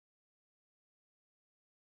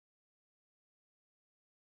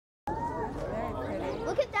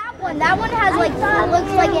That one has like, it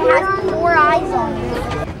looks like it has 4 eyes on it.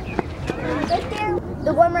 Right there?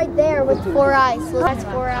 The one right there with 4 eyes. Look, that's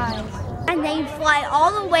 4 eyes. And they fly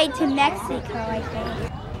all the way to Mexico, I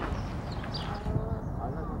think.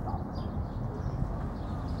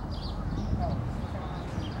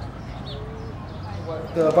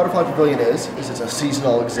 What the Butterfly Pavilion is it's a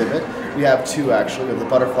seasonal exhibit. We have 2 actually. We have the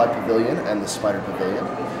Butterfly Pavilion and the Spider Pavilion.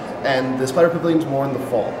 And the Spider Pavilion is more in the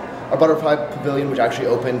fall. Our Butterfly Pavilion, which actually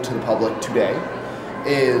opened to the public today,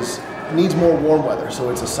 needs more warm weather, so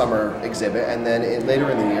it's a summer exhibit. And then later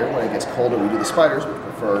in the year, when it gets colder, we do the spiders, which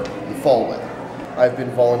prefer the fall weather. I've been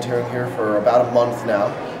volunteering here for about a month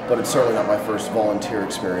now, but it's certainly not my first volunteer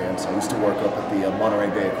experience. I used to work up at the Monterey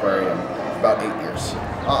Bay Aquarium for about 8 years.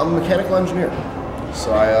 I'm a mechanical engineer,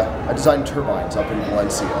 so I design turbines up in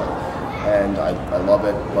Valencia. And I love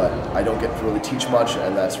it, but I don't get to really teach much,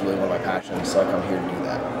 and that's really one of my passions, so I come here to do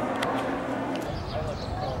that.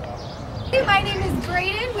 Hey, my name is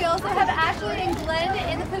Brayden. We also have Ashley and Glenn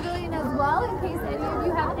in the pavilion as well. In case any of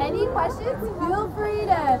you have any questions, feel free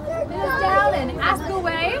to hit us down and ask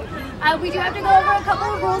away. We do have to go over a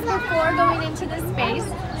couple of rules before going into this space.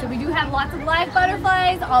 So we do have lots of live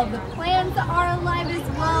butterflies. All of the plants are alive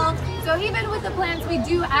as well. So even with the plants, we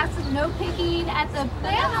do ask for no picking at the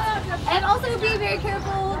plants. And also be very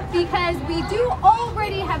careful because we do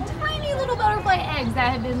already have tiny little butterfly eggs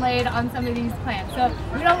that have been laid on some of these plants. So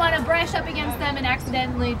we don't want to brush up against them and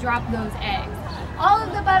accidentally drop those eggs. All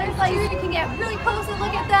of the butterflies, you can get really close and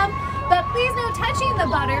look at them, but please no touching the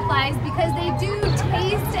butterflies because they do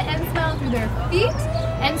taste and smell through their feet.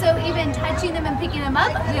 And so even touching them and picking them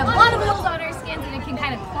up, we have a lot of holes on our skins and it can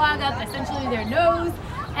kind of clog up essentially their nose.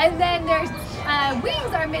 And then their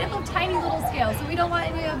wings are made up of tiny little scales, so we don't want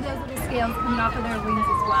any of those little scales coming off of their wings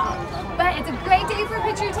as well. But it's a great day for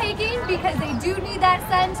picture taking because they do need that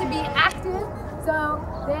sun to be active. So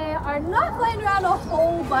they are not flying around a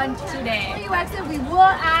whole bunch today. Before you exit, we will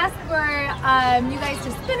ask for you guys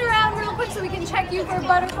to spin around real quick so we can check you for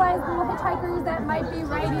butterflies, little hitchhikers that might be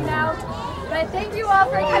riding out. But thank you all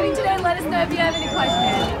for coming today and let us know if you have any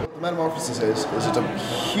questions. The metamorphosis is it's a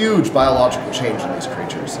huge biological change in these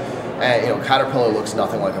creatures. And caterpillar looks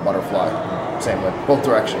nothing like a butterfly, same way, both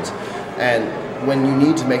directions. And when you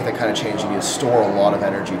need to make that kind of change, you need to store a lot of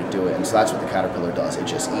energy to do it, and so that's what the caterpillar does. It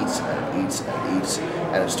just eats and it eats and it eats,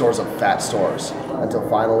 and it stores up fat stores until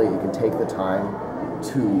finally it can take the time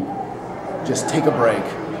to just take a break,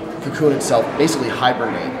 cocoon itself, basically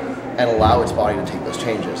hibernate, and allow its body to take those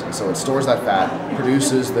changes. And so it stores that fat,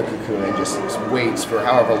 produces the cocoon, and just waits for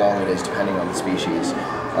however long it is, depending on the species.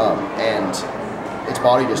 And its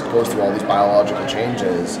body just goes through all these biological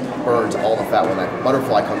changes, burns all the fat. When that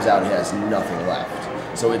butterfly comes out, it has nothing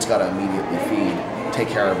left. So it's got to immediately feed, take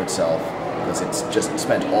care of itself, because it's just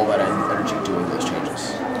spent all that energy doing those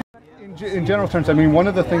changes. In general terms, I mean, one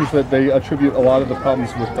of the things that they attribute a lot of the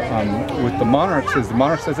problems with the monarchs is the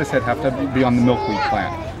monarchs, as I said, have to be on the milkweed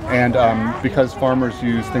plant. And because farmers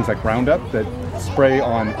use things like Roundup that spray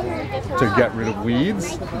on to get rid of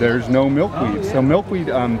weeds, there's no milkweed. So milkweed,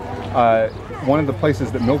 one of the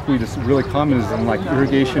places that milkweed is really common is in like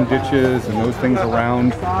irrigation ditches and those things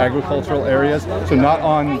around agricultural areas. So not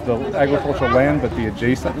on the agricultural land, but the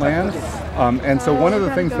adjacent land. And so one of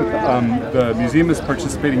the things that the museum is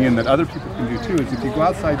participating in that other people can do too is if you go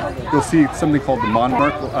outside, you'll see something called the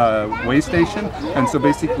Monarch Way Station. And so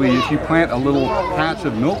basically, if you plant a little patch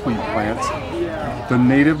of milkweed plants, the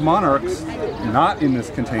native monarchs, not in this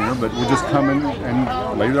container, but will just come in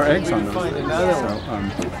and lay their eggs on those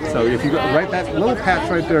things. So if you go right, that little patch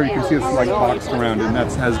right there, you can see it's like boxed around, and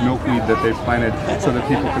that has milkweed that they've planted so that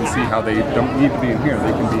people can see how they don't need to be in here.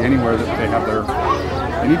 They can be anywhere that they have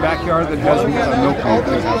any backyard that has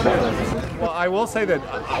milkweed. They have that. Well, I will say that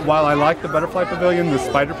while I like the Butterfly Pavilion, the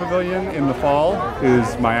Spider Pavilion in the fall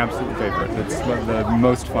is my absolute favorite. It's the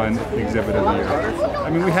most fun exhibit of the year. I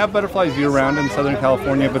mean, we have butterflies year-round in Southern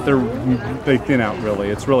California, but they thin out really.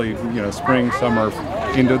 It's really, spring, summer,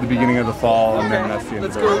 into the beginning of the fall, and then that's the end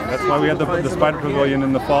of it. That's why we have the Spider Pavilion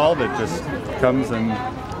in the fall that just comes and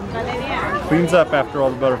cleans up after all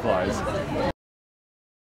the butterflies.